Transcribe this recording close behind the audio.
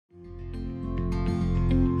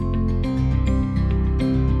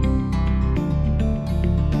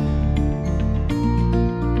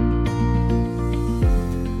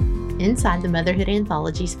inside the Motherhood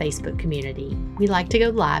Anthology's Facebook community, we like to go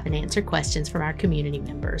live and answer questions from our community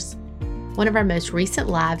members. One of our most recent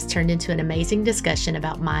lives turned into an amazing discussion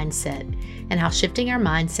about mindset and how shifting our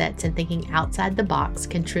mindsets and thinking outside the box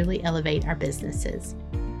can truly elevate our businesses.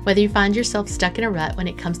 Whether you find yourself stuck in a rut when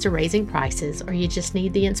it comes to raising prices or you just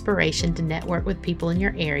need the inspiration to network with people in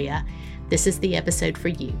your area, this is the episode for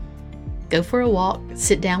you. Go for a walk,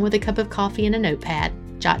 sit down with a cup of coffee and a notepad,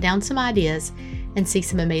 jot down some ideas, and see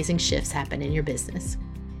some amazing shifts happen in your business.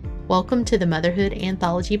 Welcome to the Motherhood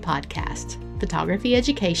Anthology Podcast, photography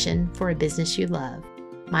education for a business you love.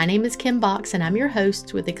 My name is Kim Box, and I'm your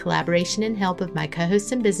host with the collaboration and help of my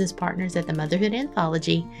co-hosts and business partners at the Motherhood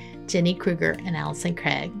Anthology, Jenny Kruger and Allison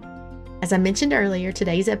Craig. As I mentioned earlier,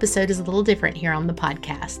 today's episode is a little different here on the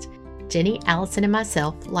podcast. Jenny, Allison, and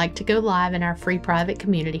myself like to go live in our free private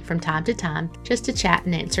community from time to time just to chat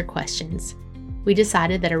and answer questions. We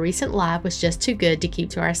decided that a recent live was just too good to keep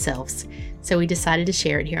to ourselves, so we decided to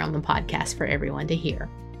share it here on the podcast for everyone to hear.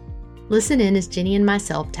 Listen in as Jenny and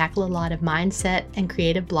myself tackle a lot of mindset and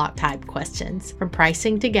creative block type questions, from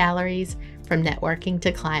pricing to galleries, from networking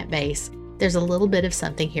to client base. There's a little bit of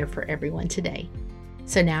something here for everyone today.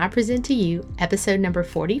 So now I present to you episode number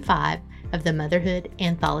 45 of the Motherhood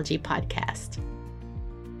Anthology Podcast.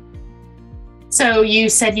 So you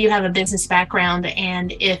said you have a business background,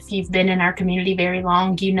 and if you've been in our community very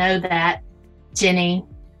long, you know that Jenny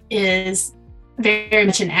is very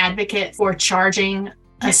much an advocate for charging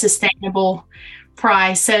a sustainable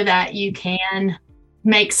price so that you can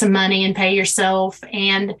make some money and pay yourself.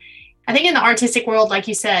 And I think in the artistic world, like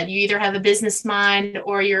you said, you either have a business mind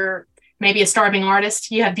or you're maybe a starving artist.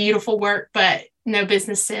 You have beautiful work, but no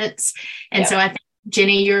business sense. And so I think,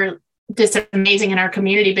 Jenny, you're just amazing in our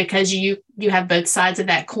community because you have both sides of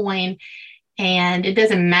that coin. And it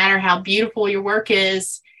doesn't matter how beautiful your work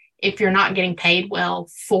is, if you're not getting paid well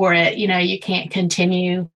for it, you can't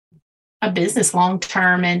continue a business long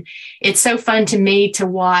term. And it's so fun to me to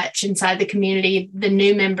watch inside the community, the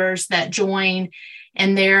new members that join,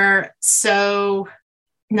 and they're so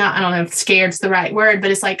I don't know if scared's the right word,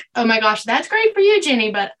 but it's like, oh my gosh, that's great for you,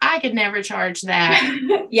 Jenny, but I could never charge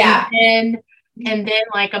that. Yeah. And then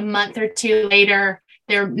like a month or two later,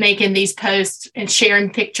 they're making these posts and sharing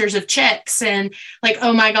pictures of checks and like,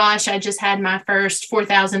 oh my gosh, I just had my first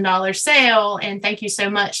 $4,000 sale. And thank you so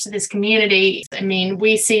much to this community. I mean,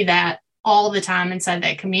 we see that all the time inside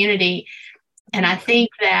that community. And I think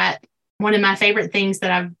that one of my favorite things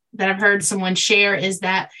that I've heard someone share is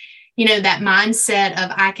that, that mindset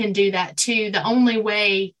of I can do that too. The only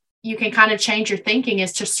way you can kind of change your thinking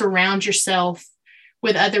is to surround yourself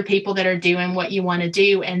with other people that are doing what you want to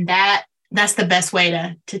do. And that's the best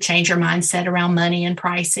way to change your mindset around money and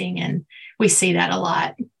pricing. And we see that a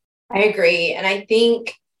lot. I agree. And I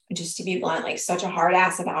think, just to be blunt, like such a hard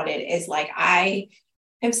ass about it is like, I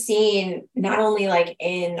have seen not only like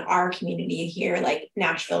in our community here, like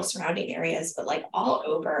Nashville surrounding areas, but like all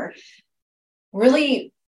over,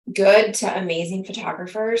 really good to amazing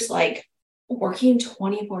photographers, like working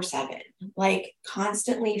 24/7, like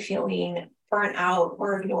constantly feeling burnt out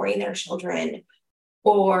or ignoring their children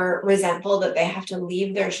or resentful that they have to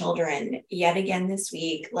leave their children yet again this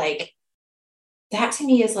week. Like that to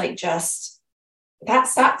me is like, just that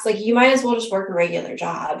sucks. Like you might as well just work a regular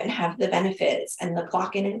job and have the benefits and the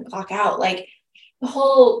clock in and clock out. Like the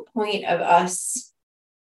whole point of us,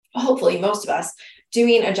 hopefully most of us,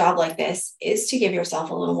 doing a job like this is to give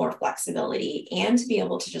yourself a little more flexibility and to be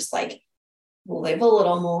able to just like live a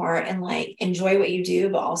little more and like enjoy what you do,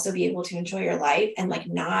 but also be able to enjoy your life and like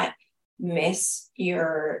not miss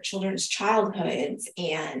your children's childhoods.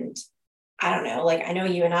 And I don't know, like I know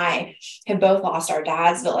you and I have both lost our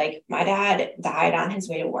dads, but like my dad died on his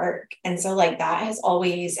way to work. And so like that has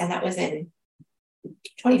always, and that was in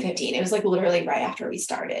 2015. It was like literally right after we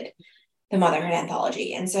started the Motherhood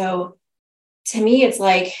Anthology. And so to me, it's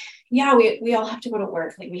like, yeah, we all have to go to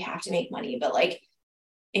work. Like we have to make money, but like,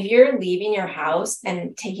 if you're leaving your house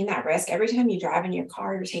and taking that risk, every time you drive in your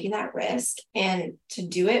car, you're taking that risk, and to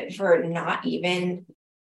do it for not even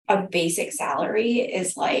a basic salary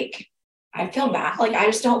is like, I feel bad. Like, I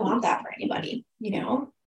just don't want that for anybody,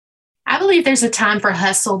 I believe there's a time for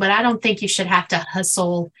hustle, but I don't think you should have to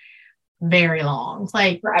hustle very long.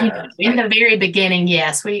 Like in the very beginning,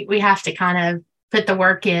 yes, we have to kind of put the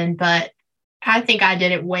work in, but I think I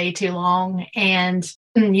did it way too long. And,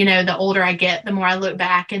 the older I get, the more I look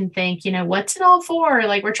back and think, what's it all for?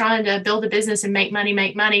 Like we're trying to build a business and make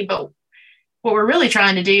money. But what we're really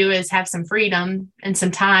trying to do is have some freedom and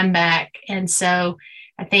some time back. And so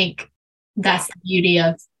I think that's the beauty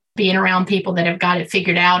of being around people that have got it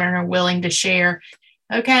figured out and are willing to share.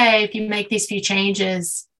 Okay, if you make these few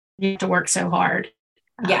changes, you have to work so hard.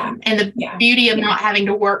 Yeah. And the beauty of not having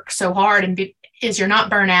to work so hard is you're not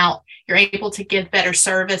burnt out. You're able to give better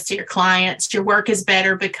service to your clients. Your work is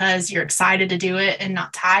better because you're excited to do it and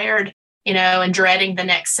not tired, and dreading the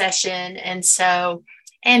next session. And so,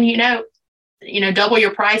 and double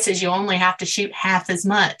your prices, you only have to shoot half as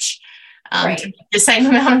much to make the same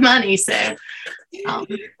amount of money. So,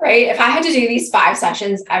 right. If I had to do these 5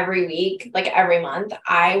 sessions every week, like every month,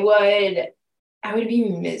 I would be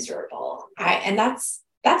miserable. And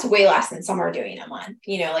that's way less than some are doing a month.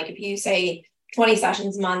 Like if you say 20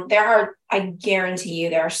 sessions a month, I guarantee you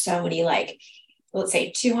there are so many, like, let's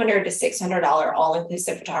say $200 to $600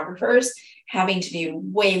 all-inclusive photographers having to do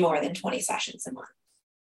way more than 20 sessions a month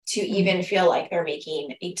to even feel like they're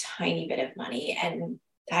making a tiny bit of money. And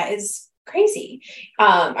that is crazy.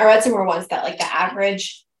 I read somewhere once that like the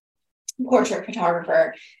average portrait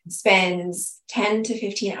photographer spends 10 to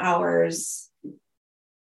 15 hours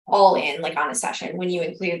all in, like on a session, when you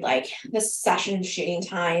include like the session shooting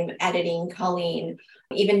time, editing, culling,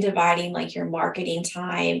 even dividing like your marketing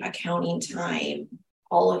time, accounting time,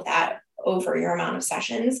 all of that over your amount of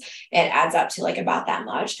sessions, it adds up to like about that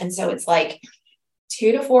much. And so it's like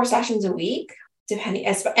 2 to 4 sessions a week, depending,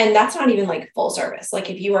 and that's not even like full service. Like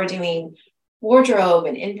if you are doing wardrobe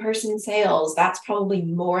and in-person sales, that's probably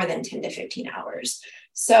more than 10 to 15 hours.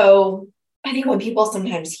 So I think when people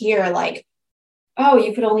sometimes hear like, oh,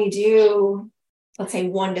 you could only do, let's say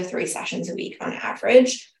 1 to 3 sessions a week on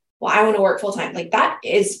average. Well, I want to work full time. Like that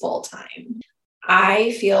is full time.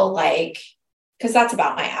 I feel like, because that's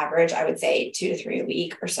about my average, I would say 2 to 3 a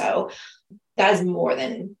week or so. That is more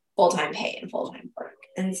than full-time pay and full-time work.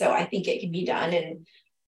 And so I think it can be done. And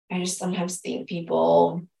I just sometimes think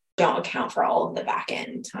people don't account for all of the back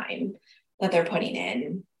end time that they're putting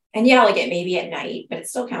in. And yeah, like it may be at night, but it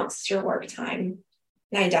still counts as your work time.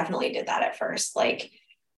 And I definitely did that at first. Like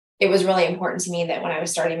it was really important to me that when I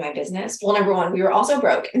was starting my business, well, number one, we were also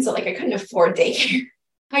broke. And so like I couldn't afford daycare.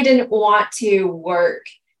 I didn't want to work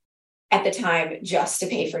at the time just to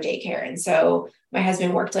pay for daycare. And so my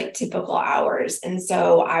husband worked like typical hours. And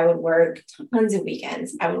so I would work tons of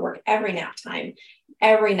weekends. I would work every nap time,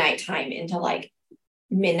 every nighttime into like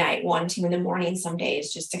midnight, 1, 2 in the morning, some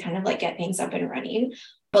days, just to kind of like get things up and running.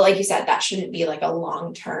 But like you said, that shouldn't be like a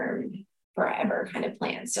long-term forever kind of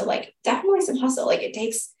plan. So like definitely some hustle. Like it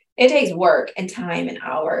takes work and time and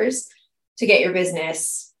hours to get your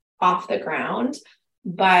business off the ground,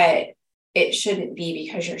 but it shouldn't be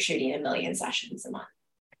because you're shooting 1 million sessions a month.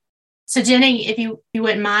 So Jenny, if you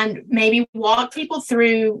wouldn't mind, maybe walk people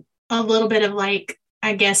through a little bit of like,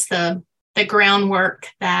 I guess the groundwork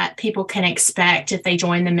that people can expect if they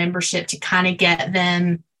join the membership to kind of get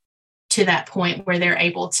them to that point where they're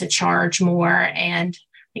able to charge more. And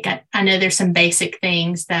like I know there's some basic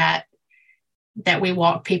things that we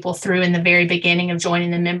walk people through in the very beginning of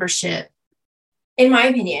joining the membership. In my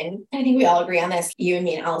opinion, I think we all agree on this, you and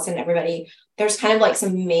me and Allison, everybody, there's kind of like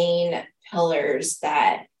some main pillars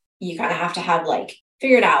that you kind of have to have like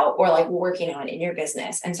figured out or like working on in your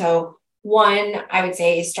business. And so one, I would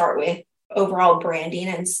say start with overall branding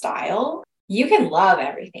and style. You can love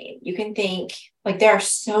everything. You can think like there are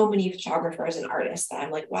so many photographers and artists that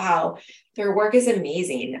I'm like, wow, their work is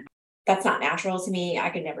amazing. That's not natural to me.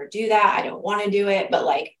 I could never do that. I don't want to do it, but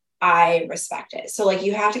like I respect it. So like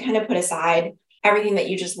you have to kind of put aside everything that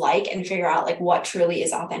you just like and figure out like what truly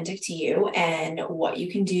is authentic to you and what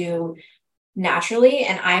you can do naturally.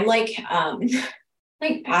 And I'm like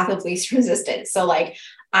path of least resistance. So like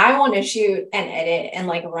I want to shoot and edit and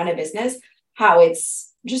like run a business how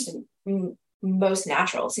it's just most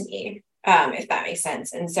natural to me, if that makes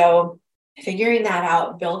sense. And so figuring that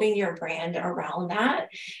out, building your brand around that,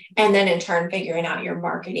 and then in turn figuring out your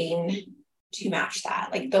marketing to match that.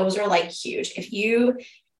 Like those are like huge. If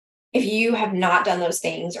you have not done those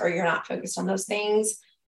things or you're not focused on those things,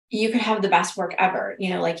 you could have the best work ever,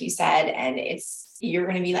 like you said, and you're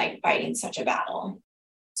going to be like fighting such a battle.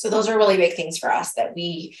 So those are really big things for us that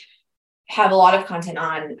we have a lot of content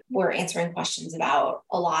on. We're answering questions about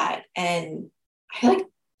a lot. And I feel like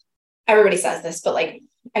everybody says this, but like,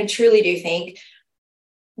 I truly do think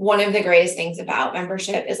one of the greatest things about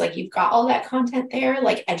membership is like, you've got all that content there,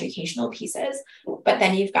 like educational pieces, but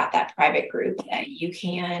then you've got that private group that you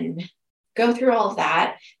can go through all of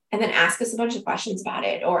that and then ask us a bunch of questions about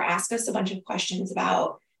it, or ask us a bunch of questions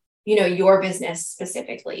about, your business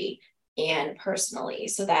specifically and personally,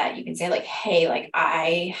 so that you can say like, hey, like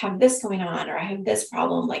I have this going on, or I have this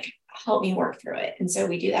problem, like help me work through it. And so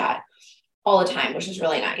we do that all the time, which is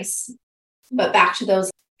really nice. But back to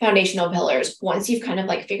those foundational pillars, once you've kind of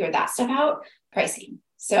like figured that stuff out, pricing.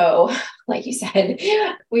 So like you said,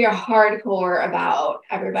 we are hardcore about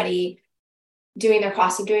everybody doing their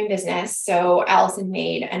cost of doing business. So Allison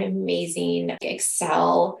made an amazing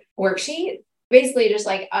Excel worksheet, basically just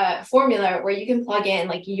like a formula where you can plug in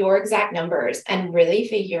like your exact numbers and really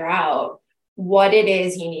figure out what it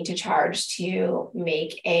is you need to charge to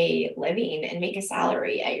make a living and make a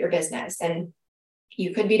salary at your business. And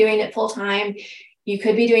you could be doing it full time. You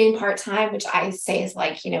could be doing part time, which I say is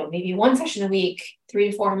like, maybe one session a week,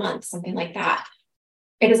 3 to 4 months, something like that.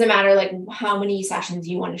 It doesn't matter like how many sessions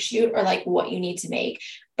you want to shoot or like what you need to make,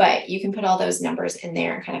 but you can put all those numbers in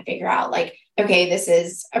there and kind of figure out like, okay, this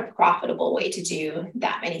is a profitable way to do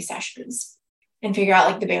that many sessions, and figure out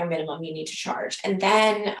like the bare minimum you need to charge. And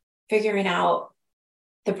then figuring out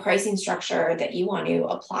the pricing structure that you want to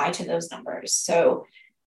apply to those numbers. So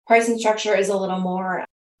pricing structure is a little more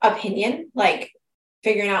opinion, like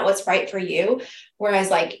figuring out what's right for you. Whereas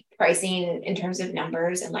like pricing in terms of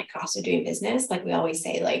numbers and like cost of doing business, like we always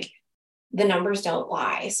say, like the numbers don't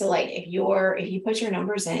lie. So like if you put your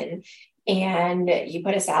numbers in and you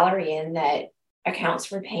put a salary in that accounts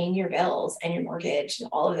for paying your bills and your mortgage and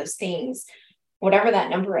all of those things, whatever that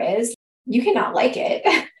number is, you cannot like it,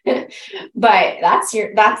 but that's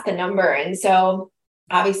the number. And so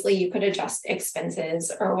obviously you could adjust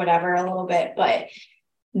expenses or whatever a little bit, but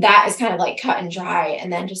that is kind of like cut and dry.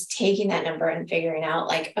 And then just taking that number and figuring out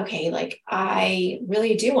like, okay, like I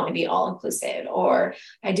really do want to be all inclusive, or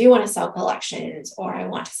I do want to sell collections, or I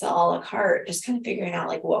want to sell a la carte, just kind of figuring out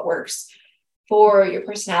like what works for your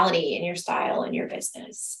personality and your style and your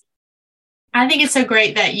business. I think it's so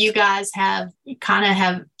great that you guys have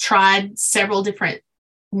tried several different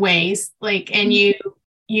ways, like, and you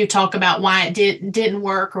talk about why it didn't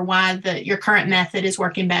work, or why your current method is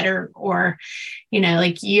working better, or,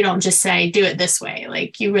 like you don't just say, do it this way.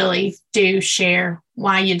 Like you really do share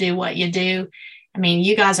why you do what you do. I mean,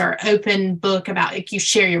 you guys are open book about, like, you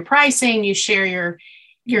share your pricing, you share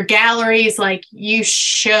your galleries, like you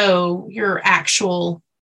show your actual,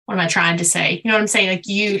 what am I trying to say? You know what I'm saying? Like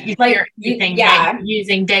you like share everything that you're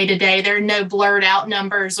using day to day. There are no blurred out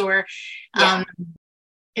numbers, or,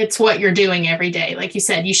 it's what you're doing every day. Like you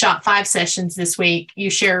said, you shot 5 sessions this week. You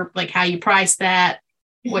share like how you price that,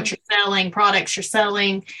 what you're selling, products you're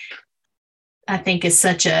selling. I think is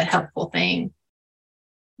such a helpful thing.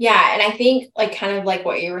 Yeah. And I think like kind of like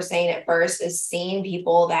what you were saying at first is seeing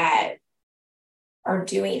people that are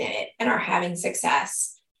doing it and are having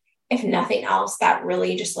success. If nothing else, that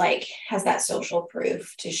really just like has that social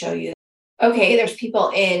proof to show you, okay, there's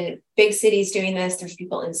people in big cities doing this. There's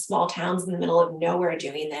people in small towns in the middle of nowhere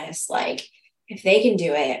doing this. Like, if they can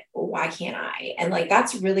do it, why can't I? And like,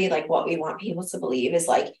 that's really like what we want people to believe is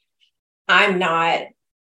like, I'm not,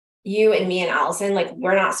 you and me and Allison, like,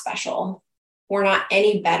 we're not special. We're not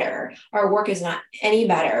any better. Our work is not any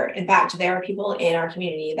better. In fact, there are people in our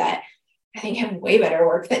community that I think have way better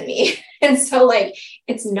work than me. And so like,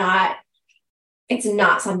 it's not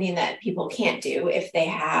something that people can't do if they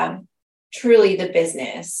have truly the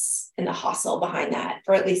business and the hustle behind that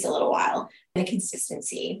for at least a little while, and the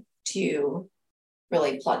consistency to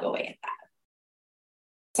really plug away at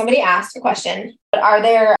that. Somebody asked a question, but are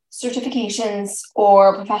there certifications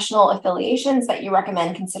or professional affiliations that you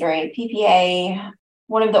recommend considering? PPA,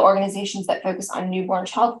 one of the organizations that focus on newborn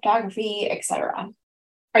child photography, etc.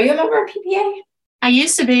 Are you a member of PPA? I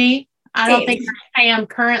used to be. I don't think I am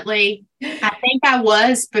currently. I think I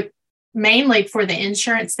was, but mainly for the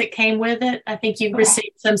insurance that came with it. I think you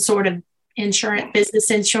received some sort of insurance,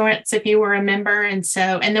 business insurance, if you were a member. And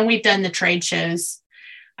then we've done the trade shows,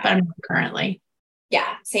 but I'm not currently.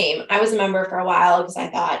 Yeah, same. I was a member for a while because I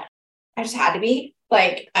thought I just had to be.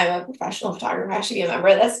 Like, I'm a professional photographer, I should be a member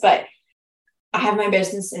of this, but I have my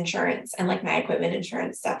business insurance and like my equipment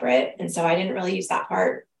insurance separate. And so I didn't really use that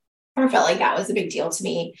part, or felt like that was a big deal to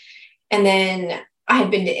me. And then I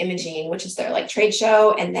had been to Imaging, which is their like trade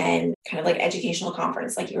show, and then kind of like educational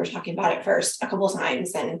conference, like you were talking about at first, a couple of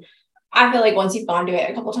times. And I feel like once you've gone to it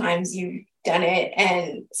a couple of times, you've done it.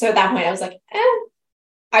 And so at that point I was like,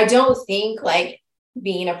 I don't think like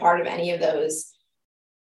being a part of any of those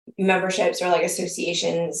memberships or like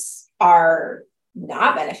associations are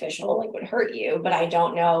not beneficial, like would hurt you, but I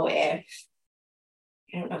don't know if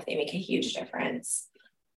they make a huge difference.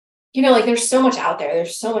 Like there's so much out there.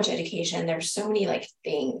 There's so much education. There's so many like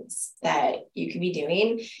things that you could be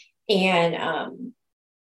doing. And, I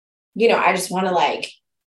just want to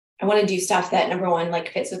I want to do stuff that, number one,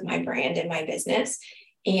 like fits with my brand and my business.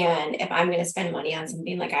 And if I'm going to spend money on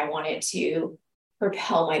something, like I want it to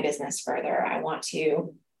propel my business further. I want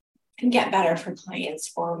to get better for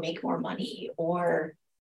clients or make more money or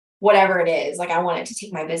whatever it is. Like I want it to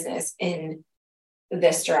take my business in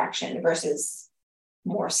this direction versus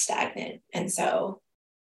more stagnant. And so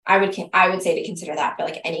I would say to consider that for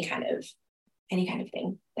like any kind of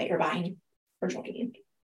thing that you're buying or joining.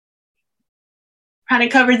 Kind of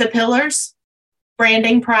cover the pillars,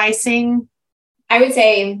 branding, pricing. I would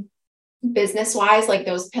say business wise, like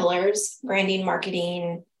those pillars, branding,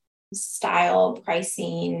 marketing, style,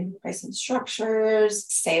 pricing structures,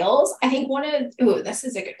 sales. I think this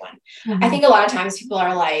is a good one. Mm-hmm. I think a lot of times people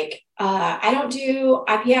are like, I don't do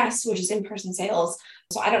IPS, which is in-person sales.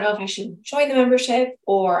 So I don't know if I should join the membership,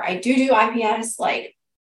 or I do IPS. Like,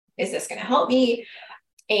 is this going to help me?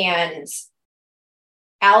 And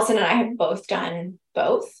Allison and I have both done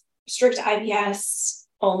both strict IPS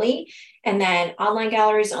only, and then online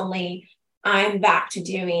galleries only. I'm back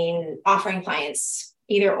to offering clients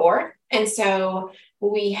either or. And so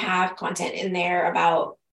we have content in there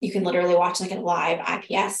about, you can literally watch like a live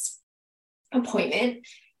IPS appointment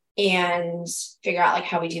and figure out like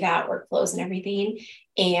how we do that, workflows and everything.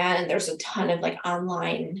 And there's a ton of like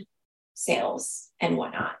online sales and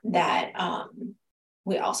whatnot that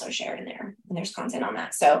we also share in there, and there's content on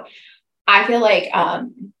that. So I feel like,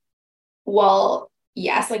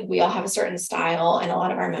 yes, like we all have a certain style and a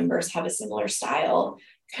lot of our members have a similar style.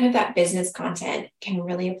 Kind of that business content can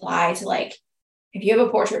really apply to, like, if you have a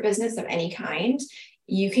portrait business of any kind,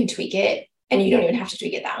 you can tweak it, and you don't even have to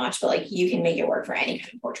tweak it that much, but like you can make it work for any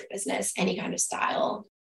kind of portrait business, any kind of style.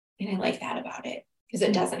 And I like that about it, because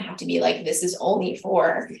it doesn't have to be like, this is only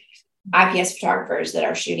for IPS photographers that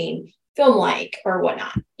are shooting film like or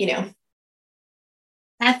whatnot,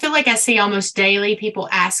 I feel like I see almost daily people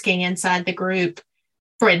asking inside the group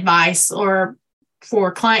for advice or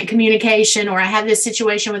for client communication, or I have this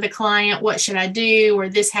situation with a client, what should I do? Or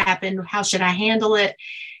this happened, how should I handle it?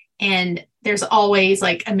 And there's always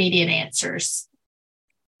like immediate answers.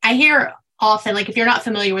 I hear often, like if you're not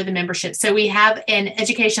familiar with the membership, so we have an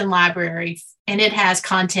education library, and it has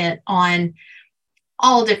content on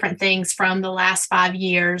all different things from the last 5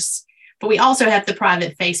 years. But we also have the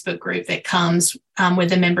private Facebook group that comes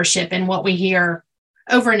with the membership. And what we hear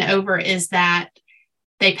over and over is that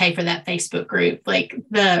they pay for that Facebook group. Like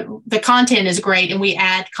the content is great, and we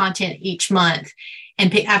add content each month.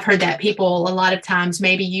 And I've heard that people a lot of times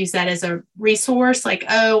maybe use that as a resource, like,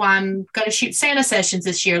 oh, I'm going to shoot Santa sessions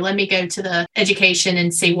this year. Let me go to the education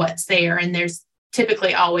and see what's there. And there's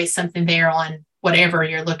typically always something there on whatever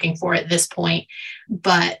you're looking for at this point.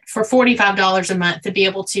 But for $45 a month to be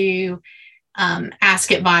able to ask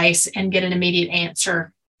advice and get an immediate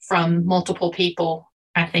answer from multiple people,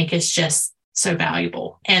 I think is just so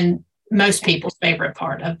valuable, and most people's favorite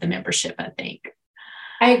part of the membership, I think.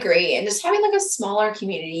 I agree. And just having like a smaller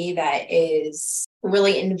community that is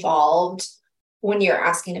really involved when you're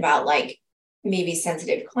asking about like maybe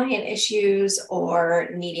sensitive client issues or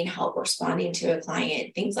needing help responding to a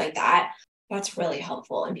client, things like that, that's really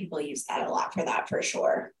helpful. And people use that a lot for that, for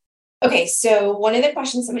sure. Okay, so one of the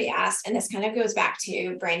questions somebody asked, and this kind of goes back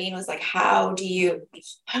to branding, was like, how would you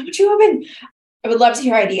open? I would love to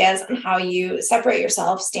hear ideas on how you separate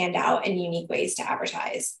yourself, stand out in unique ways to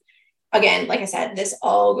advertise. Again, like I said, this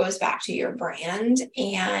all goes back to your brand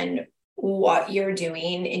and what you're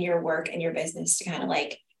doing in your work and your business to kind of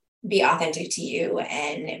like be authentic to you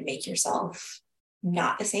and make yourself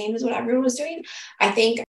not the same as what everyone was doing. I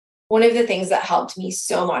think one of the things that helped me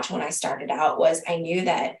so much when I started out was I knew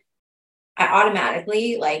that I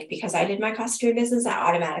automatically, like, because I did my costume business, I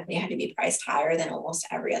automatically had to be priced higher than almost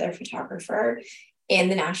every other photographer in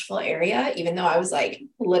the Nashville area, even though I was like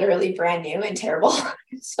literally brand new and terrible.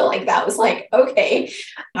 So like, that was like, okay,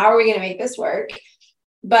 how are we going to make this work?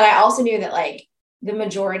 But I also knew that like the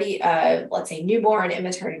majority of, let's say, newborn and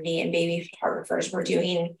maternity and baby photographers were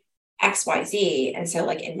doing XYZ. And so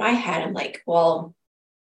like in my head, I'm like, well,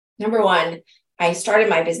 number one, I started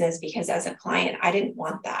my business because as a client, I didn't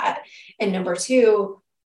want that. And number two,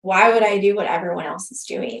 why would I do what everyone else is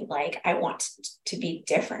doing? Like, I want to be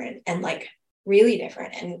different and like really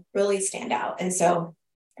different and really stand out. And so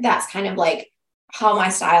that's kind of like how my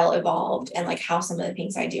style evolved and like how some of the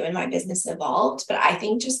things I do in my business evolved. But I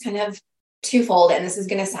think just kind of twofold, and this is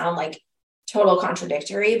going to sound like total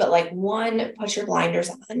contradictory, but like one, put your blinders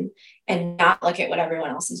on and not look at what everyone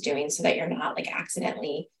else is doing so that you're not like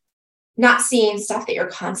accidentally not seeing stuff that you're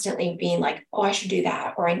constantly being like, oh, I should do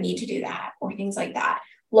that, or I need to do that, or things like that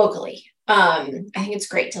locally. I think it's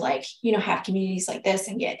great to like, have communities like this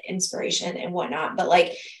and get inspiration and whatnot, but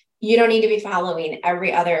like, you don't need to be following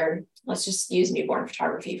every other, let's just use newborn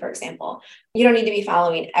photography, for example. You don't need to be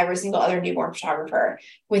following every single other newborn photographer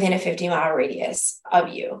within a 50-mile radius of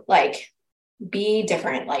you. Like, be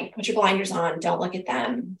different, like put your blinders on, don't look at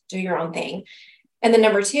them, do your own thing. And then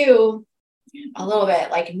number two, a little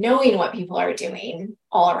bit, like knowing what people are doing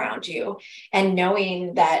all around you and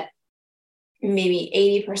knowing that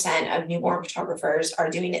maybe 80% of newborn photographers are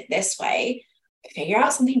doing it this way, figure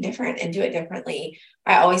out something different and do it differently.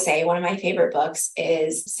 I always say one of my favorite books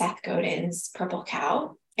is Seth Godin's Purple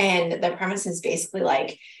Cow. And the premise is basically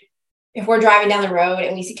like, if we're driving down the road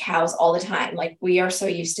and we see cows all the time, like we are so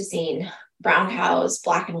used to seeing brown cows,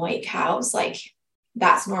 black and white cows, like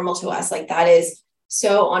that's normal to us. Like that is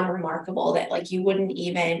so unremarkable that like you wouldn't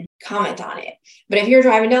even comment on it. But if you're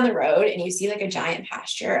driving down the road and you see like a giant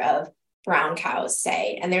pasture of brown cows,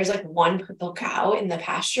 say, and there's like one purple cow in the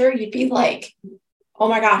pasture, you'd be like, oh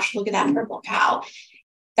my gosh, look at that purple cow.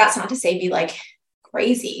 That's not to say be like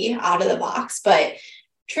crazy out of the box, but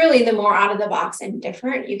truly the more out of the box and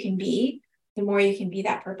different you can be, the more you can be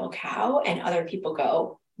that purple cow and other people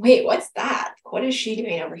go, wait, what's that? What is she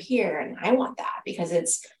doing over here? And I want that because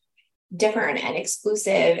it's different and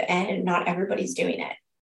exclusive and not everybody's doing it.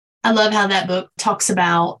 I love how that book talks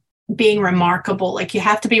about being remarkable. Like you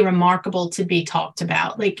have to be remarkable to be talked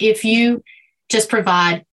about. Like if you just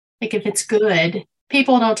provide, like if it's good,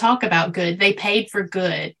 people don't talk about good. They paid for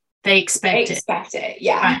good. They expect it.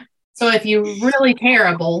 Yeah. Right. So if you're really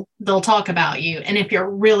terrible, they'll talk about you. And if you're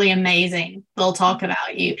really amazing, they'll talk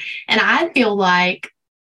about you. And I feel like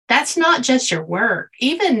that's not just your work.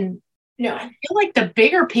 No, I feel like the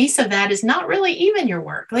bigger piece of that is not really even your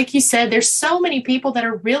work. Like you said, there's so many people that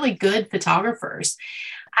are really good photographers.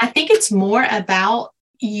 I think it's more about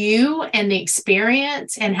you and the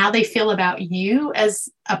experience and how they feel about you as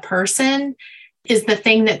a person is the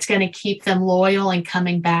thing that's going to keep them loyal and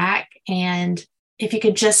coming back. And if you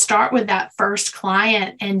could just start with that first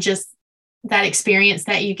client and just that experience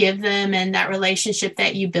that you give them and that relationship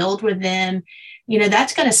that you build with them,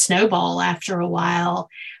 that's going to snowball after a while.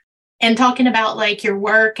 And talking about like your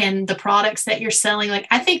work and the products that you're selling, like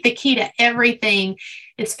I think the key to everything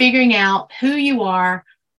is figuring out who you are,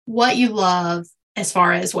 what you love as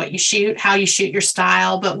far as what you shoot, how you shoot your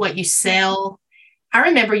style, but what you sell. I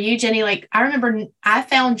remember you, Jenny, I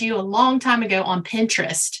found you a long time ago on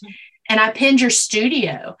Pinterest. And I pinned your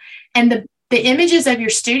studio and the images of your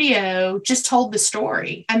studio just told the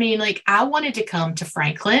story. I mean, like I wanted to come to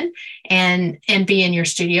Franklin and be in your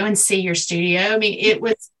studio and see your studio. I mean,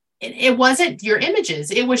 it wasn't your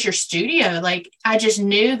images. It was your studio. Like I just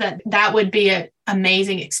knew that would be an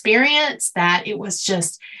amazing experience, that it was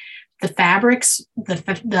just the fabrics,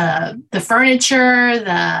 the furniture,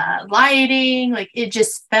 the lighting, like it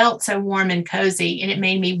just felt so warm and cozy, and it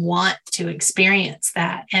made me want to experience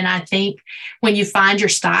that. And I think when you find your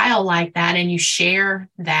style like that and you share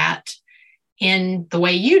that in the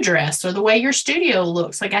way you dress or the way your studio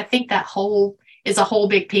looks, like I think that is a whole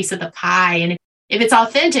big piece of the pie. And if it's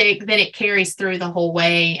authentic, then it carries through the whole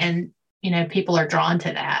way, and people are drawn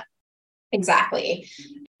to that. Exactly.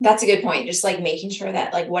 That's a good point. Just like making sure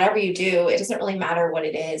that like whatever you do, it doesn't really matter what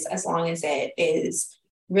it is, as long as it is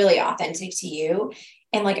really authentic to you.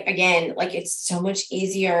 And like, again, like it's so much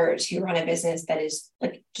easier to run a business that is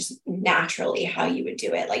like just naturally how you would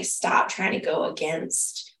do it. Like stop trying to go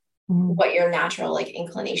against what your natural like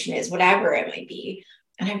inclination is, whatever it might be.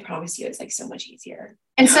 And I promise you, it's like so much easier.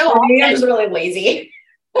 And so I'm just really lazy.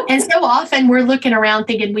 And so often we're looking around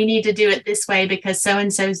thinking we need to do it this way because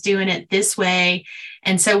so-and-so's doing it this way.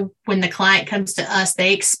 And so when the client comes to us,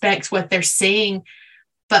 they expect what they're seeing,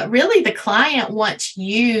 but really the client wants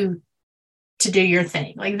you to do your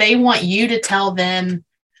thing. Like they want you to tell them,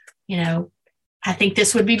 I think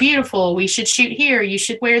this would be beautiful. We should shoot here. You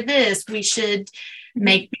should wear this. We should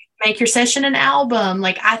make your session an album.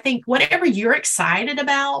 Like I think whatever you're excited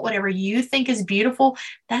about, whatever you think is beautiful,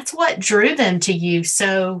 that's what drew them to you.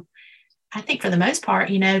 So I think for the most part,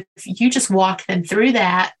 if you just walk them through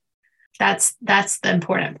that, that's the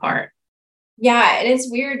important part. Yeah. And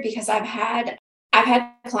it's weird because I've had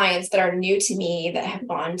clients that are new to me that have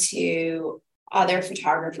gone to other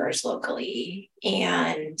photographers locally,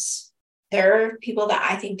 and they're people that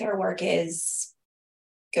I think their work is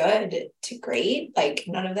good to great. Like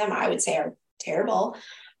none of them I would say are terrible,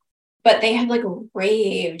 but they have like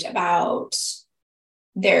raved about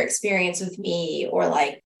their experience with me, or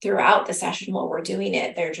like throughout the session while we're doing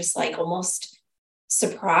it, they're just like almost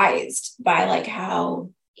surprised by like how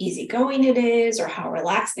easygoing it is, or how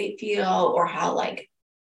relaxed they feel, or how like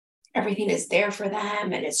everything is there for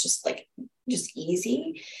them and it's just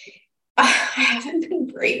easy. I haven't been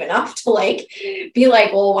brave enough to like be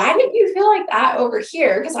like, well, why didn't you feel like that over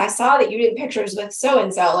here? Because I saw that you did pictures with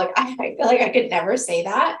so-and-so. Like, I feel like I could never say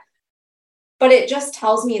that. But it just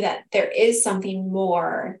tells me that there is something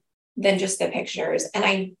more than just the pictures. And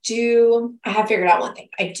I have figured out one thing.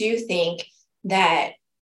 I do think that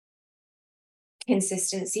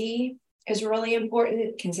consistency is really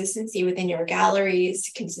important. Consistency within your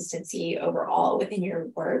galleries, consistency overall within your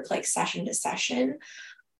work, like session to session.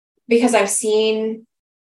 Because I've seen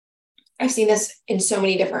this in so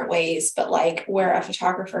many different ways, but like where a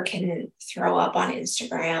photographer can throw up on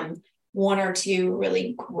Instagram one or two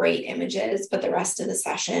really great images, but the rest of the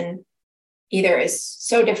session either is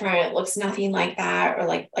so different, it looks nothing like that, or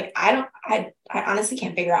like I honestly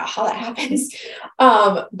can't figure out how that happens.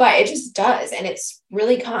 But it just does. And it's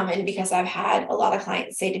really common because I've had a lot of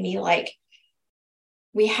clients say to me, like,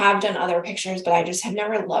 we have done other pictures, but I just have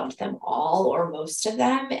never loved them all or most of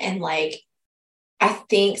them. And like, I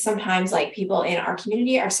think sometimes like people in our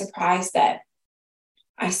community are surprised that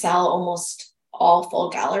I sell almost all full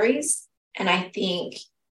galleries. And I think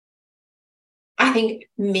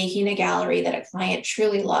making a gallery that a client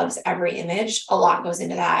truly loves every image, a lot goes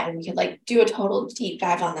into that. And we could like do a total deep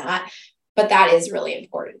dive on that. But that is really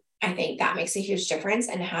important. I think that makes a huge difference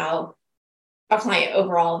in how a client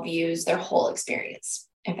overall views their whole experience,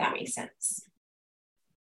 if that makes sense.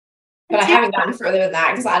 But I haven't gotten further than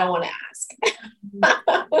that because I don't want to ask.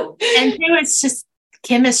 And two, it's just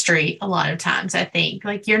chemistry a lot of times. I think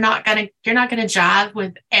like you're not gonna jive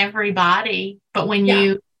with everybody, but when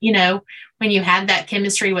when you have that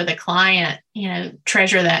chemistry with a client,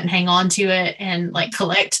 treasure that and hang on to it and like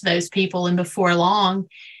collect those people. And before long,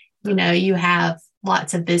 you have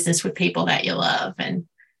lots of business with people that you love. And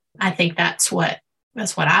I think that's what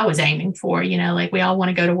I was aiming for. Like we all want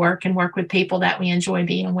to go to work and work with people that we enjoy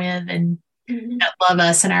being with and that love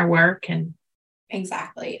us and our work. And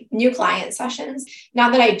exactly. New client sessions.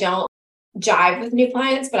 Not that I don't jive with new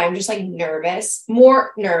clients, but I'm just like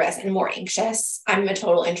more nervous and more anxious. I'm a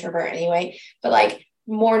total introvert anyway, but like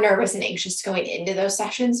more nervous and anxious going into those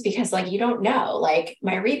sessions because like, you don't know, like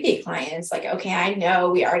my repeat clients, like, okay, I know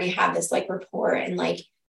we already have this like rapport and like,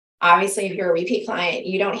 obviously if you're a repeat client,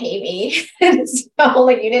 you don't hate me. And so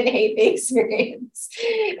like, you didn't hate the experience.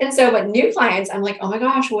 And so, but new clients, I'm like, oh my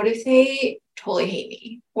gosh, what if they totally hate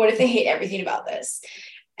me? What if they hate everything about this?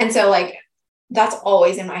 And so like, that's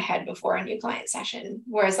always in my head before a new client session.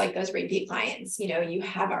 Whereas like those repeat clients, you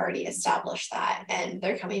have already established that and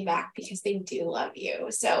they're coming back because they do love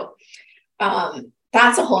you. So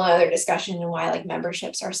that's a whole other discussion and why like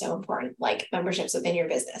memberships are so important, like memberships within your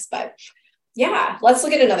business. But yeah, let's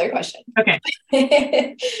look at another question. Okay.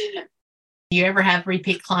 Do you ever have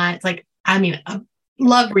repeat clients? Like, I mean, I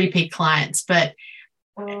love repeat clients, but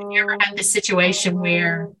do you ever have this situation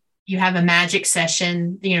where you have a magic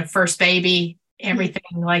session, first baby, everything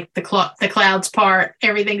like the clouds part,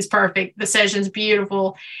 everything's perfect. The session's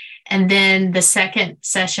beautiful. And then the second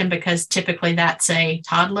session, because typically that's a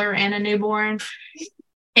toddler and a newborn,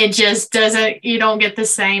 it just doesn't, you don't get the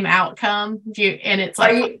same outcome. And it's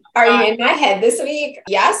like, are you in my head this week?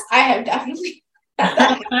 Yes, I have definitely had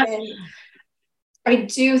that happen. I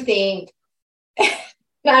do think,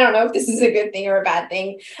 I don't know if this is a good thing or a bad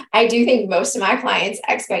thing. I do think most of my clients'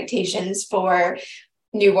 expectations for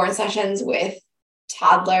newborn sessions with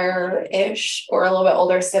toddler-ish or a little bit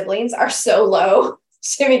older siblings are so low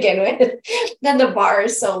to begin with. Then the bar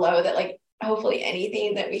is so low that like, hopefully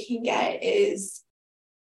anything that we can get is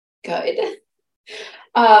good.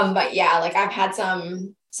 But yeah, like I've had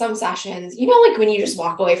some sessions, like when you just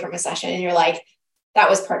walk away from a session and you're like, that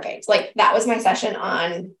was perfect. Like that was my session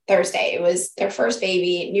on Thursday. It was their first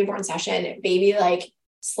baby, newborn session. Baby like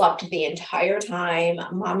slept the entire time.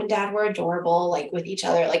 Mom and dad were adorable, like with each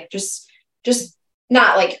other, like just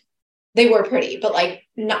not like they were pretty, but like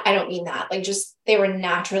not, I don't mean that. Like just they were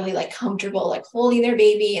naturally like comfortable, like holding their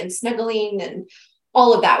baby and snuggling and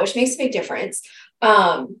all of that, which makes a big difference.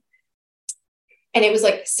 And it was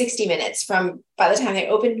like 60 minutes from by the time they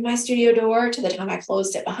opened my studio door to the time I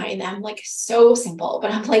closed it behind them, like so simple.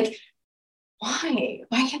 But I'm like,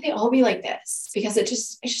 why can't they all be like this? Because it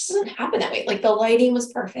just doesn't happen that way. Like the lighting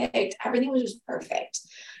was perfect. Everything was just perfect.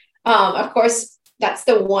 Of course, that's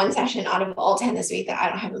the one session out of all 10 this week that I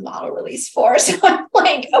don't have a model release for. So I'm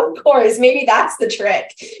like, of course, maybe that's the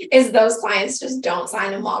trick is those clients just don't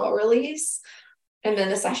sign a model release. And then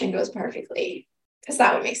the session goes perfectly because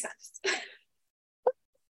that would make sense.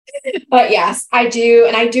 But yes, I do.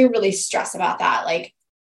 And I do really stress about that. Like,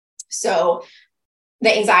 so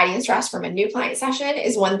the anxiety and stress from a new client session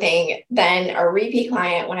is one thing. Then a repeat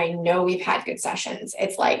client, when I know we've had good sessions,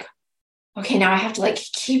 it's like, okay, now I have to like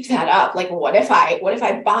keep that up. Like, what if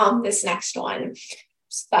I bomb this next one?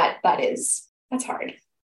 So that's hard.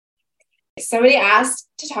 Somebody asked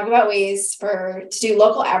to talk about ways to do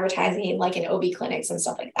local advertising, like in OB clinics and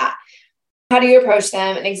stuff like that. How do you approach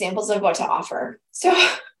them and examples of what to offer? So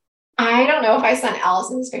I don't know if I sent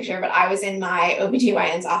Allison this picture, but I was in my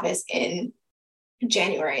OBGYN's office in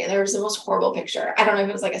January, and there was the most horrible picture. I don't know if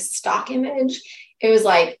it was like a stock image. It was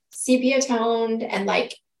like sepia toned and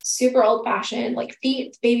like super old fashioned, like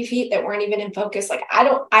feet, baby feet that weren't even in focus. Like,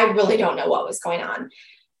 I really don't know what was going on,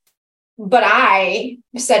 but I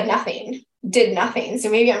said nothing, did nothing. So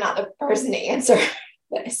maybe I'm not the person to answer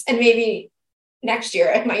this. And maybe next year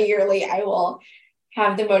at my yearly, I will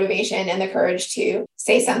have the motivation and the courage to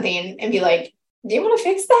say something and be like, do you want to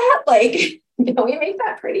fix that? Like, can we make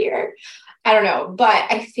that prettier? I don't know. But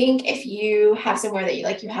I think if you have somewhere that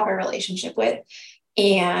you have a relationship with,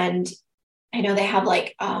 and I know they have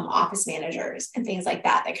like office managers and things like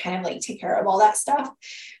that kind of like take care of all that stuff,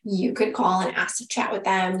 you could call and ask to chat with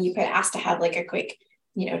them. You could ask to have like a quick,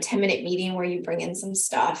 10-minute meeting where you bring in some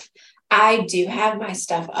stuff. I do have my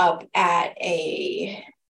stuff up at a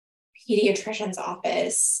pediatrician's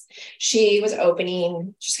office. She was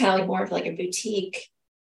opening, she's kind of like more of like a boutique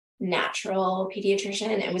natural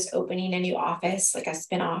pediatrician, and was opening a new office, like a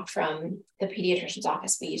spinoff from the pediatrician's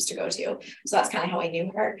office we used to go to. So that's kind of how I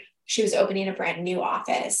knew her. She was opening a brand new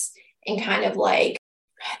office, and kind of like,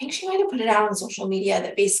 I think she might have put it out on social media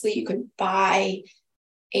that basically you could buy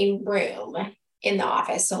a room in the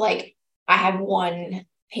office. So like I have one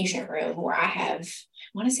patient room where I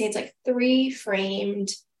want to say it's like 3 framed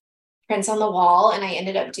prints on the wall. And I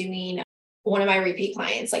ended up doing one of my repeat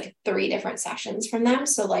clients, like 3 different sessions from them.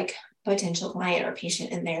 So like potential client or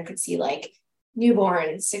patient in there could see like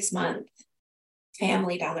newborn, 6-month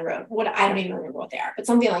family down the road. I don't even remember what they are, but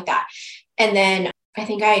something like that. And then I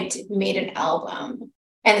think I made an album,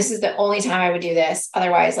 and this is the only time I would do this.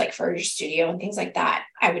 Otherwise, like for your studio and things like that,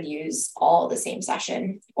 I would use all the same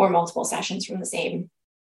session or multiple sessions from the same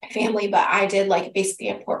family. But I did like basically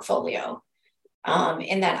a portfolio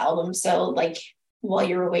in that album. So like while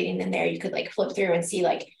you were waiting in there, you could like flip through and see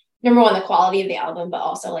like, number one, the quality of the album, but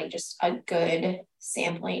also like just a good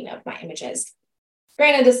sampling of my images.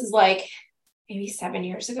 Granted, this is like maybe 7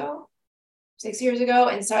 years ago, 6 years ago.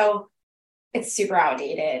 And so it's super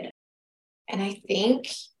outdated. And I think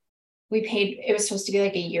it was supposed to be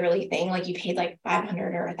like a yearly thing. Like you paid like $500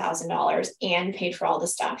 or $1,000 and paid for all the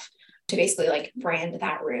stuff to basically like brand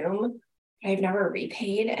that room. I've never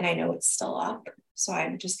repaid, and I know it's still up. So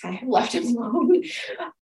I'm just kind of left it alone.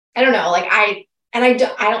 I don't know. Like I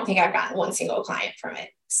don't think I've gotten one single client from it.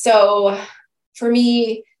 So for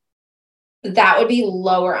me, that would be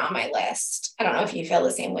lower on my list. I don't know if you feel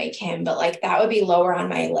the same way, Kim, but like that would be lower on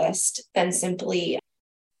my list than simply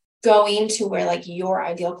going to where like your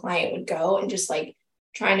ideal client would go and just like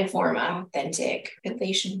trying to form an authentic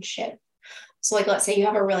relationship. So like, let's say you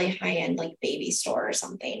have a really high-end like baby store or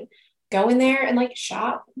something. Go in there and like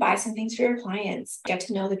shop, buy some things for your clients, get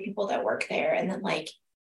to know the people that work there, and then like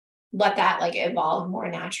let that like evolve more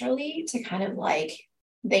naturally to kind of like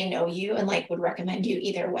they know you and like would recommend you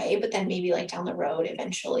either way. But then maybe like down the road,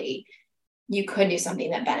 eventually you could do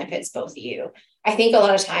something that benefits both of you. I think a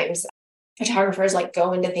lot of times photographers like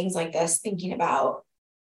go into things like this thinking about,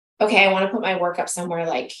 okay, I want to put my work up somewhere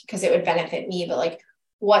like because it would benefit me, but like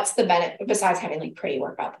what's the benefit besides having like pretty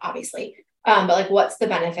work up, obviously. But like, what's the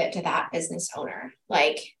benefit to that business owner?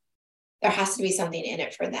 Like, there has to be something in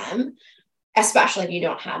it for them, especially if you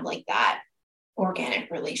don't have like that organic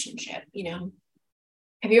relationship,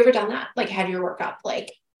 Have you ever done that? Like, had your work up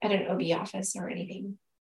like at an OB office or anything?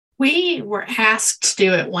 We were asked to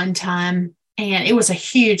do it one time, and it was a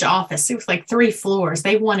huge office. It was like 3 floors.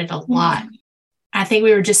 They wanted a lot. I think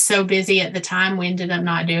we were just so busy at the time. We ended up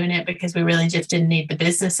not doing it because we really just didn't need the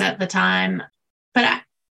business at the time. But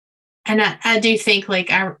I do think like,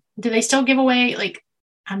 do they still give away, like,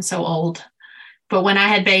 I'm so old, but when I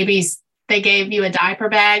had babies, they gave you a diaper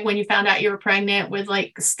bag when you found out you were pregnant with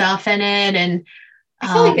like stuff in it. And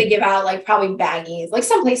I feel like they give out like probably baggies, like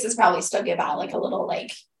some places probably still give out like a little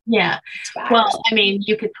like, yeah. Well, I mean,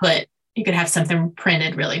 you could have something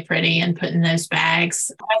printed really pretty and put in those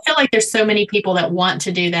bags. I feel like there's so many people that want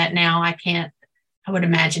to do that now. I would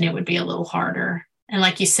imagine it would be a little harder. And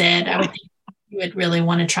like you said, I would think you would really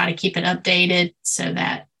want to try to keep it updated so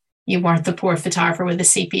that you weren't the poor photographer with the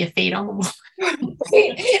sepia feet on the wall. Right.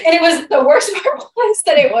 And it was, the worst part was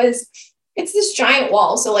that it's this giant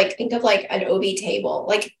wall. So like, think of like an OB table,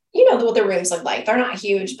 like, what the rooms look like. They're not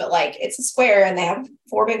huge, but like it's a square and they have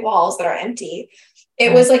 4 big walls that are empty.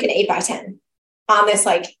 It was like an 8x10 on this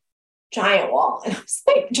like giant wall. And I was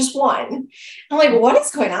like, just one. I'm like, what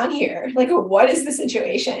is going on here? Like, what is the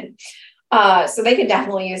situation? So they could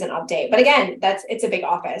definitely use an update. But again, it's a big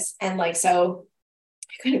office. And like, so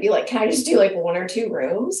I couldn't be like, can I just do like 1 or 2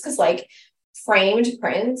 rooms? Cause like framed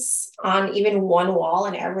prints on even one wall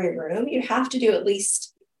in every room, you'd have to do at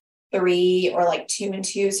least 3 or like 2 and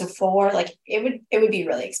 2. So 4, like it would be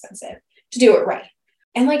really expensive. to do it right.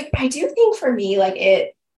 And like, I do think for me, like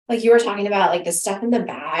like you were talking about, like the stuff in the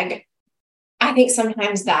bag, I think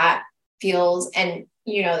sometimes that feels, and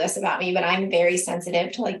you know this about me, but I'm very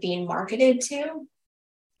sensitive to like being marketed to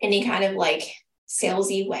any kind of like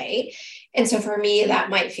salesy way. And so for me, that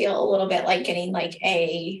might feel a little bit like getting like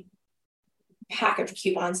a pack of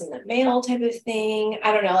coupons in the mail type of thing.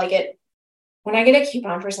 I don't know, like when I get a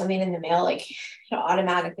coupon for something in the mail, like it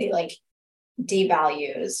automatically like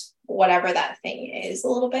devalues whatever that thing is a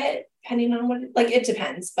little bit, depending on what, like it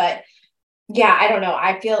depends. But yeah, I don't know.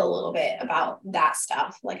 I feel a little bit about that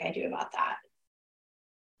stuff like I do about that.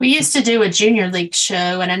 We used to do a junior league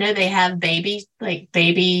show, and I know they have baby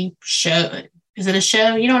show. Is it a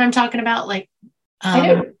show? You know what I'm talking about? Like, I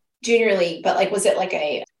know junior league, but like, was it like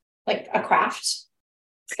a craft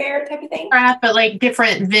fair type of thing? Craft, but like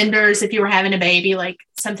different vendors if you were having a baby, like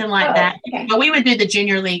something like that. Okay. But we would do the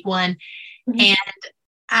junior league one. Mm-hmm. And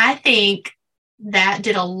I think that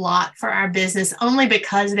did a lot for our business only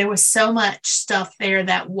because there was so much stuff there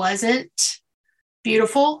that wasn't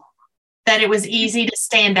beautiful that it was easy to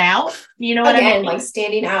stand out. You know what I mean? Like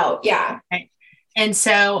standing out. Yeah. Right. And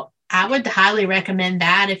so I would highly recommend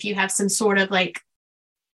that if you have some sort of like,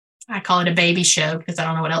 I call it a baby show because I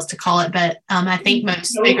don't know what else to call it, but I think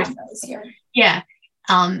most bigger here. Yeah.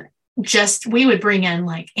 Just we would bring in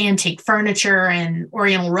like antique furniture and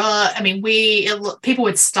Oriental rug. I mean, people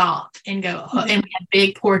would stop and go, and we had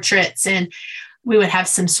big portraits, and we would have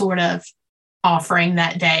some sort of offering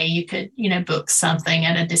that day. You could, book something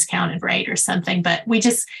at a discounted rate or something, but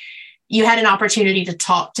you had an opportunity to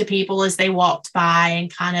talk to people as they walked by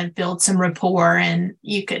and kind of build some rapport, and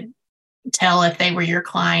you could tell if they were your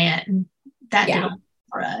client, and that did a lot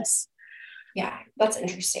for us. Yeah, that's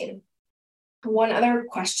interesting. One other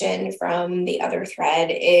question from the other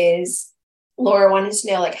thread is Laura wanted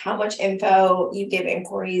to know like how much info you give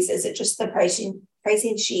inquiries. Is it just the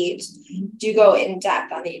pricing sheet? Do you go in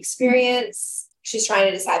depth on the experience? She's trying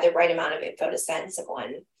to decide the right amount of info to send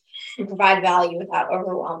someone and provide value without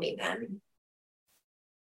overwhelming them.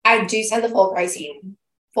 I do send the full pricing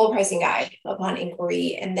guide upon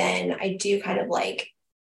inquiry. And then I do kind of like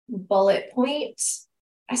bullet points,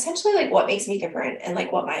 essentially like what makes me different and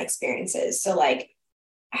like what my experience is. So like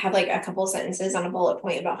I have like a couple of sentences on a bullet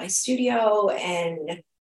point about my studio and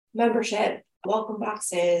membership, welcome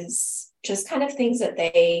boxes, just kind of things that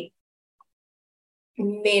they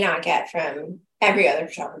may not get from every other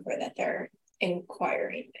photographer that they're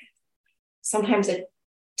inquiring with. Sometimes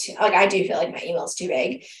I do feel like my email is too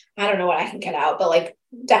big. I don't know what I can get out, but like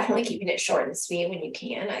definitely keeping it short and sweet when you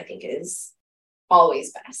can, I think is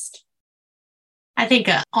always best. I think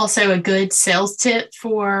also a good sales tip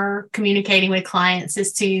for communicating with clients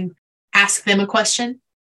is to ask them a question.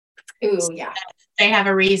 Ooh, yeah. They have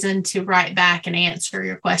a reason to write back and answer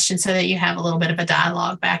your question so that you have a little bit of a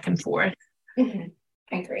dialogue back and forth. Mm-hmm.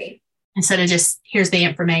 I agree. Instead of just, here's the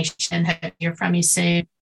information, hope to hear from you soon.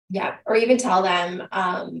 Yeah. Or even tell them,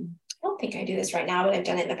 I don't think I do this right now, but I've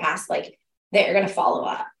done it in the past, like they're going to follow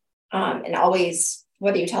up. And always,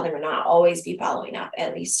 whether you tell them or not, always be following up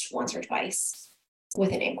at least once or twice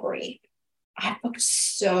with an inquiry. I've booked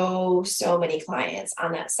so many clients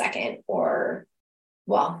on that second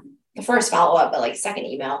the first follow-up, but like second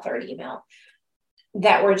email, third email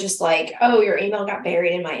that were just like, oh, your email got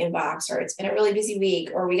buried in my inbox, or it's been a really busy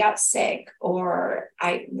week, or we got sick, or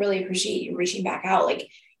I really appreciate you reaching back out. Like,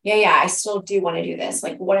 yeah, I still do want to do this.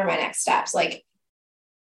 Like, what are my next steps? Like,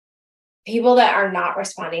 people that are not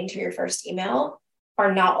responding to your first email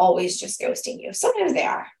are not always just ghosting you. Sometimes they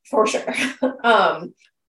are, for sure. But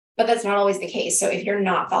that's not always the case. So if you're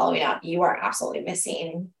not following up, you are absolutely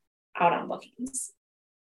missing out on bookings.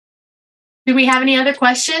 Do we have any other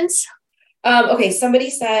questions? Okay, somebody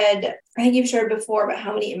said, I think you've shared before, but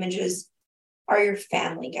how many images are your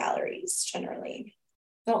family galleries generally?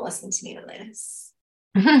 Don't listen to me on this.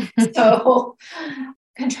 So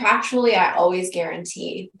contractually, I always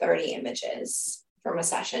guarantee 30 images from a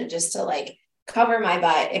session just to like cover my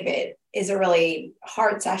butt if it is a really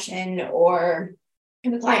hard session or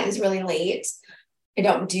if the client is really late. I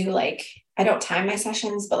don't time my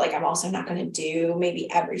sessions, but like I'm also not going to do maybe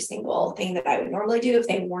every single thing that I would normally do if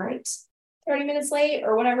they weren't 30 minutes late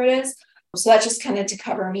or whatever it is. So that's just kind of to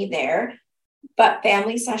cover me there. But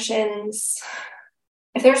family sessions,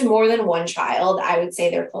 if there's more than one child, I would say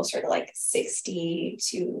they're closer to like 60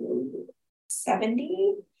 to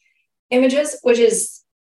 70 images, which is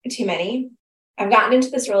too many. I've gotten into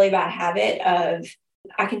this really bad habit of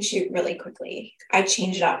I can shoot really quickly. I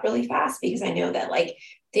change it up really fast because I know that like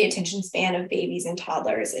the attention span of babies and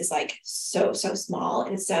toddlers is like so small.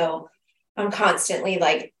 And so I'm constantly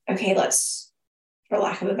like, okay, let's for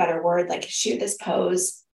lack of a better word, like shoot this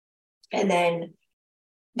pose and then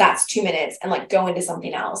that's 2 minutes and like go into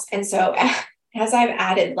something else. And so as I've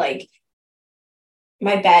added like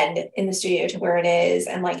my bed in the studio to where it is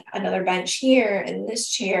and like another bench here and this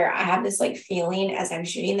chair, I have this like feeling as I'm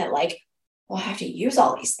shooting that like, well, I have to use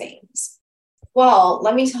all these things. Well,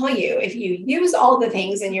 let me tell you, if you use all the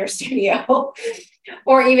things in your studio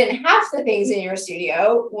or even half the things in your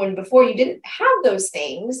studio when before you didn't have those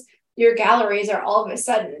things, your galleries are all of a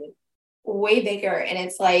sudden way bigger. And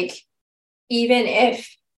it's like, even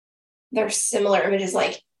if they're similar images,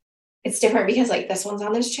 like it's different because like this one's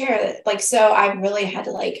on this chair. Like, so I really had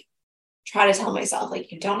to like try to tell myself,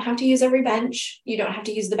 like, you don't have to use every bench. You don't have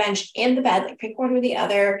to use the bench and the bed, like pick one or the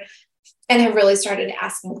other. And I really started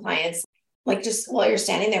asking clients, like, just while you're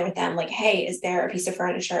standing there with them, like, hey, is there a piece of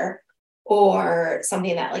furniture or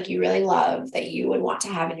something that like you really love that you would want to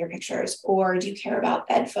have in your pictures? Or do you care about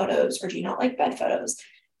bed photos or do you not like bed photos?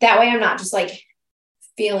 That way I'm not just like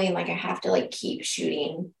feeling like I have to like keep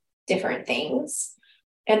shooting different things.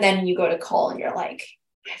 And then you go to call and you're like,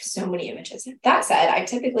 I have so many images. That said, I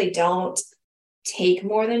typically don't take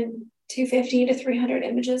more than 250 to 300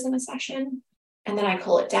 images in a session. And then I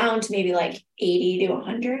cull it down to maybe like 80 to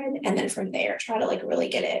 100. And then from there, try to like really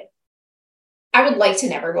get it. I would like to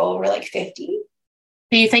never go over like 50.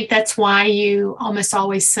 Do you think that's why you almost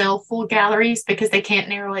always sell full galleries, because they can't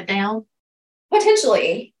narrow it down?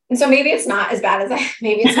 Potentially. And so maybe it's not as bad as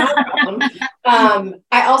maybe it's not a problem.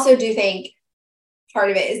 I also do think part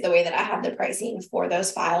of it is the way that I have the pricing for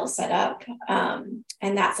those files set up. And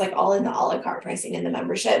that's like all in the a la carte pricing in the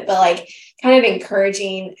membership, but like kind of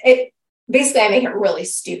encouraging it. Basically, I make it really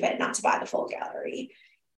stupid not to buy the full gallery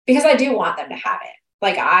because I do want them to have it.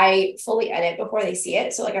 Like I fully edit before they see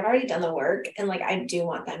it. So like I've already done the work and like I do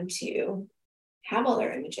want them to have all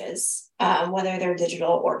their images, whether they're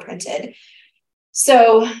digital or printed.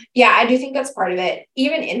 So yeah, I do think that's part of it.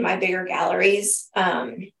 Even in my bigger galleries,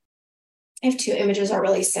 if two images are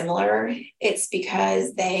really similar, it's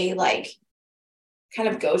because they like kind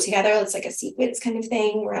of go together. It's like a sequence kind of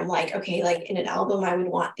thing where I'm like, okay, like in an album, I would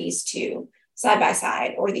want these two side by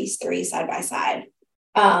side or these three side by side.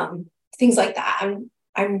 Things like that.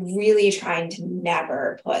 I'm really trying to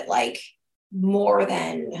never put like more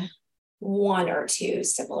than one or two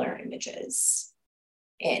similar images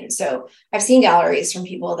in. So I've seen galleries from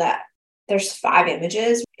people that there's 5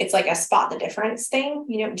 images. It's like a spot the difference thing.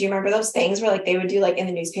 You know, do you remember those things where like they would do like in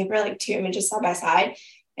the newspaper, like 2 images side by side,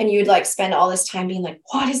 and you'd like spend all this time being like,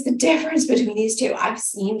 what is the difference between these two? I've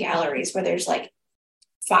seen galleries where there's like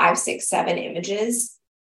 5, 6, 7 images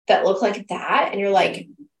that look like that. And you're like,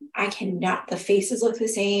 I cannot, the faces look the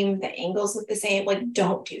same. The angles look the same. Like,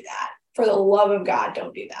 don't do that. For the love of God,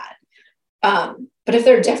 don't do that. But if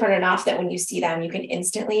they're different enough that when you see them, you can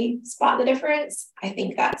instantly spot the difference, I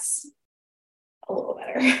think that's a little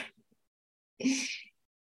better.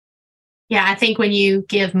 Yeah, I think when you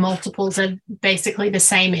give multiples of basically the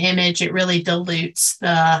same image, it really dilutes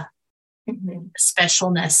the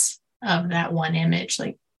specialness of that one image.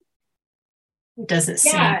 Like, it doesn't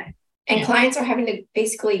seem. And clients are having to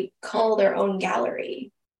basically cull their own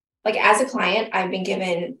gallery. Like as a client, I've been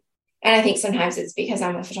given, and I think sometimes it's because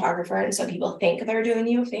I'm a photographer and so people think they're doing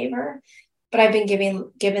you a favor, but I've been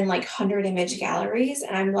given like 100 image galleries.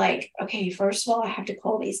 And I'm like, okay, first of all, I have to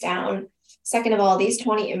cull these down. Second of all, these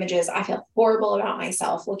 20 images, I feel horrible about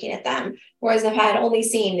myself looking at them. Whereas if I had only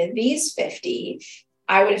seen these 50,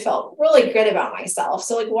 I would have felt really good about myself.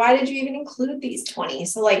 So like, why did you even include these 20?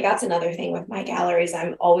 So like, that's another thing with my galleries.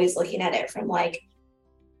 I'm always looking at it from like,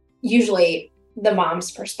 usually the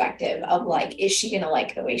mom's perspective of like, is she going to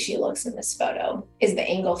like the way she looks in this photo? Is the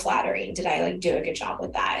angle flattering? Did I like do a good job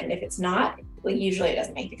with that? And if it's not, like usually it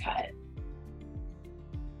doesn't make the cut.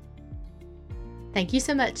 Thank you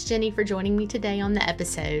so much, Jenny, for joining me today on the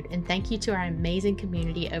episode. And thank you to our amazing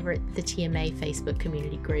community over at the TMA Facebook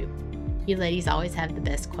community group. You ladies always have the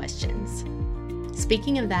best questions.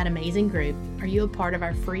 Speaking of that amazing group, are you a part of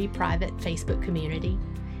our free private Facebook community?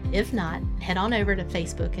 If not, head on over to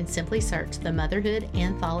Facebook and simply search the Motherhood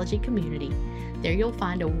Anthology community. There you'll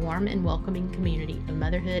find a warm and welcoming community of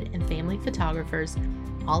motherhood and family photographers,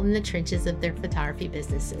 all in the trenches of their photography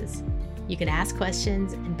businesses. You can ask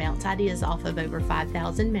questions and bounce ideas off of over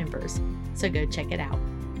 5,000 members, so go check it out.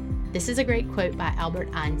 This is a great quote by Albert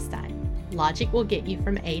Einstein. Logic will get you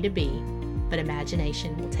from A to B, but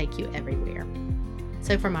imagination will take you everywhere.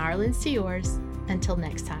 So from our lens to yours, until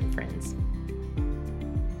next time, friends.